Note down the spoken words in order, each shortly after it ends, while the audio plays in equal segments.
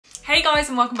Hey guys,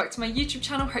 and welcome back to my YouTube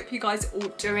channel. Hope you guys are all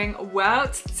doing well.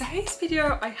 Today's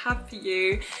video I have for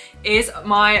you is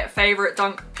my favourite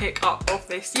dunk pickup of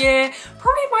this year.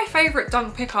 Probably my favourite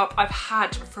dunk pickup I've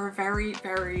had for a very,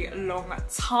 very long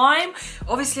time.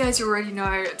 Obviously, as you already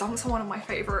know, dunks are one of my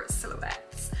favourite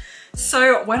silhouettes.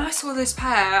 So when I saw this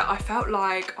pair, I felt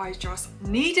like I just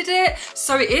needed it.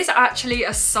 So it is actually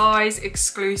a size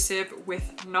exclusive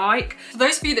with Nike. For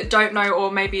those of you that don't know,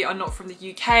 or maybe are not from the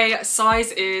UK,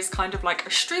 Size is kind of like a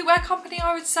streetwear company,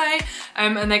 I would say.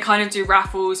 And they kind of do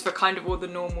raffles for kind of all the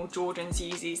normal Jordans,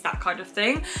 Yeezys, that kind of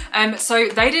thing. So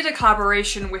they did a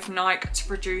collaboration with Nike to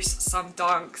produce some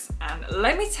dunks. And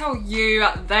let me tell you,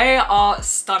 they are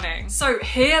stunning. So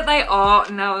here they are.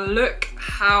 Now look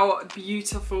how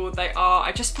beautiful they are.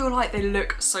 I just feel like they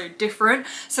look so different.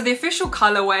 So the official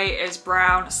colorway is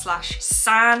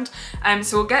brown/sand.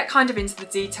 So we'll get kind of into the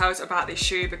details about this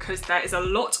shoe because there is a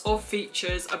lot of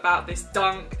features about this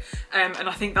dunk. And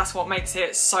I think that's what makes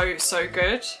it so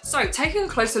good. So taking a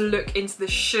closer look into the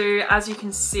shoe, as you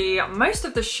can see, most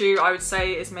of the shoe I would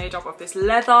say is made up of this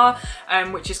leather,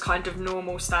 which is kind of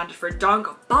normal standard for a dunk,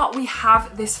 but we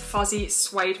have this fuzzy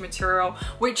suede material,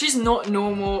 which is not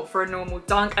normal for a normal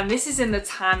dunk. And this is in the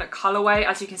tan colorway.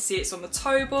 As you can see, it's on the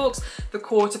toe box, the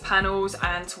quarter panels,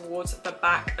 and towards the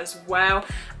back as well.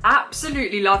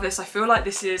 Absolutely love this. I feel like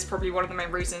this is probably one of the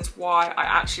main reasons why I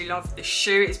actually love this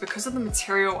shoe, is because of the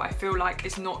material. I feel like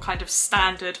it's not kind of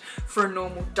standard for a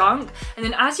normal dunk. And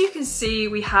then as you can see,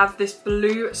 we have this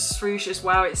blue swoosh as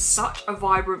well. It's such a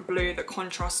vibrant blue that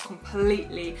contrasts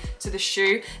completely to the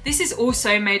shoe. This is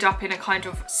also made up in a kind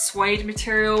of suede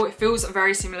material. It feels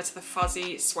very similar to the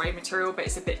fuzzy suede material, but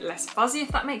it's a bit less fuzzy, if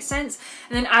that makes sense.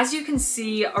 And then as you can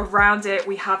see around it,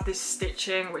 we have this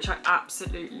stitching, which I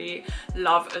absolutely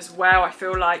love as well. I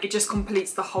feel like it just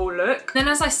completes the whole look. Then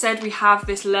as I said, we have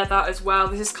this leather as well.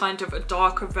 This is kind of a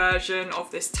darker version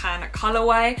of this tan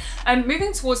colorway. And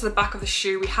moving towards the back of the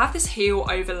shoe, we have this heel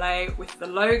overlay with the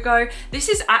logo. This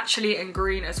is actually in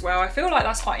green as well. I feel like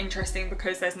that's quite interesting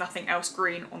because there's nothing else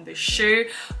green on this shoe,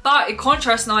 but it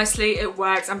contrasts nicely, it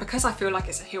works. And because I feel like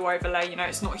it's a heel overlay, you know,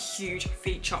 it's not a huge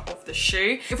feature of the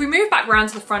shoe. If we move back around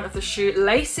to the front of the shoe,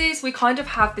 laces, we kind of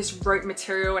have this rope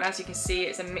material, and as you can see,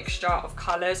 it's a mixture of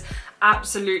colors.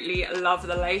 Absolutely love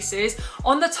the laces.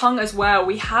 On the tongue as well,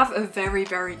 we have a very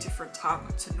different tongue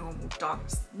to normal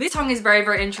dunks. This tongue is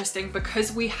very interesting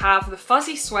because we have the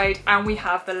fuzzy suede and we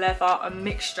have the leather, a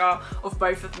mixture of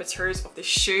both of the materials of this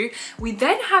shoe. We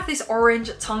then have this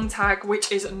orange tongue tag,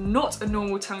 which is not a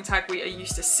normal tongue tag we are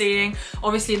used to seeing.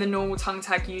 Obviously the normal tongue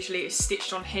tag usually is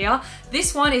stitched on here.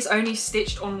 This one is only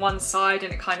stitched on one side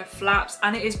and it kind of flaps,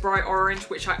 and it is bright orange,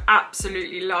 which I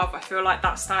absolutely love. I feel like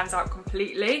that stands out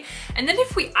completely. And then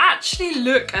if we actually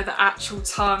look at the actual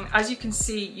tongue, as you can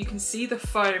see the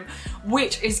foam,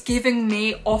 which is giving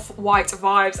me off-white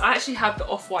vibes. I actually have the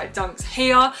off-white dunks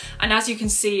here, and as you can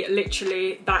see,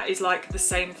 literally that is like the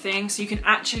same thing. So you can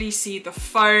actually see the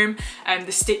foam, and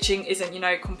the stitching isn't, you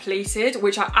know, completed,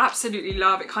 which I absolutely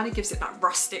love. It kind of gives it that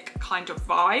rustic kind of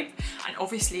vibe, and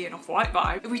obviously an off-white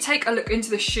vibe. If we take a look into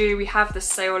the shoe, we have the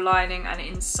sail lining, and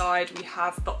inside we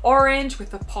have the orange with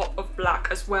the pop of black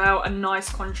as well, a nice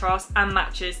contrast, and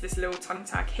matches this little tongue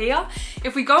tag here.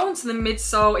 If we go onto the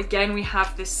midsole, again we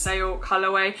have this sail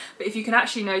colorway, but if you can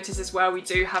actually notice as well, we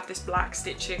do have this black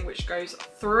stitching which goes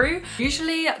through.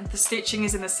 Usually the stitching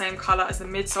is in the same color as the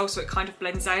midsole, so it kind of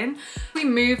blends in. If we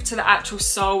move to the actual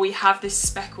sole, we have this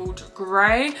speckled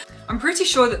gray. I'm pretty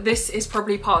sure that this is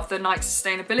probably part of the Nike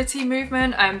sustainability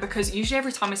movement, because usually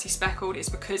every time I see speckled, it's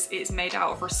because it is made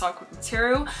out of recycled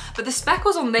material, but the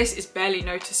speckles on this is barely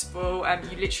noticeable.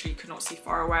 You literally could not see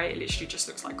far away. It literally just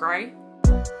looks like grey.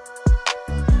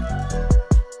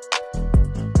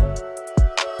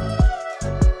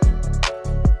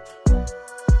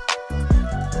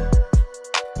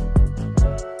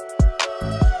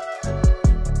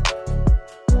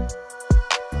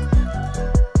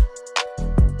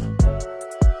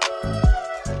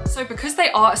 So because they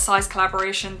are a Size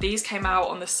collaboration, these came out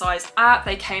on the Size app.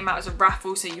 They came out as a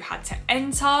raffle, so you had to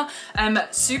enter.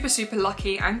 Super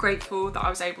lucky and grateful that I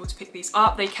was able to pick these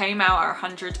up. They came out at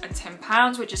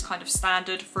 £110, which is kind of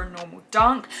standard for a normal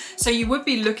dunk. So you would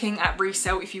be looking at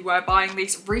resale if you were buying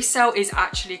these. Resale is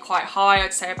actually quite high,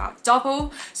 I'd say about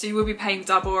double. So you will be paying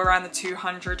double, around the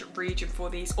 200 region for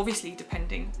these, obviously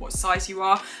depending what size you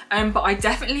are. But I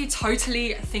definitely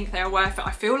totally think they are worth it.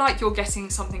 I feel like you're getting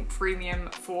something premium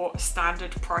for your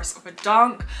standard price of a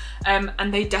dunk.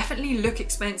 And they definitely look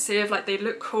expensive. Like, they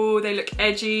look cool, they look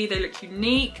edgy, they look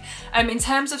unique. In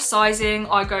terms of sizing,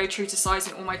 I go true to size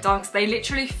in all my dunks. They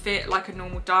literally fit like a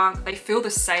normal dunk. They feel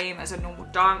the same as a normal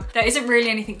dunk. There isn't really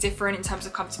anything different in terms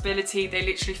of comfortability. They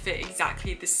literally fit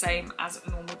exactly the same as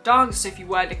normal dunks. So if you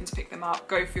were looking to pick them up,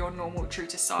 go for your normal true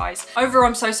to size. Overall,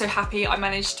 I'm so happy I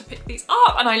managed to pick these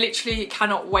up, and I literally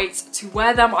cannot wait to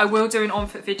wear them. I will do an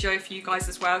on-foot video for you guys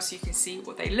as well, so you can see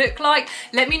what they look like.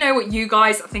 Let me know what you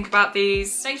guys think about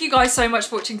these. Thank you guys so much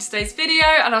for watching today's video,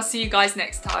 and I'll see you guys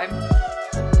next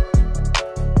time.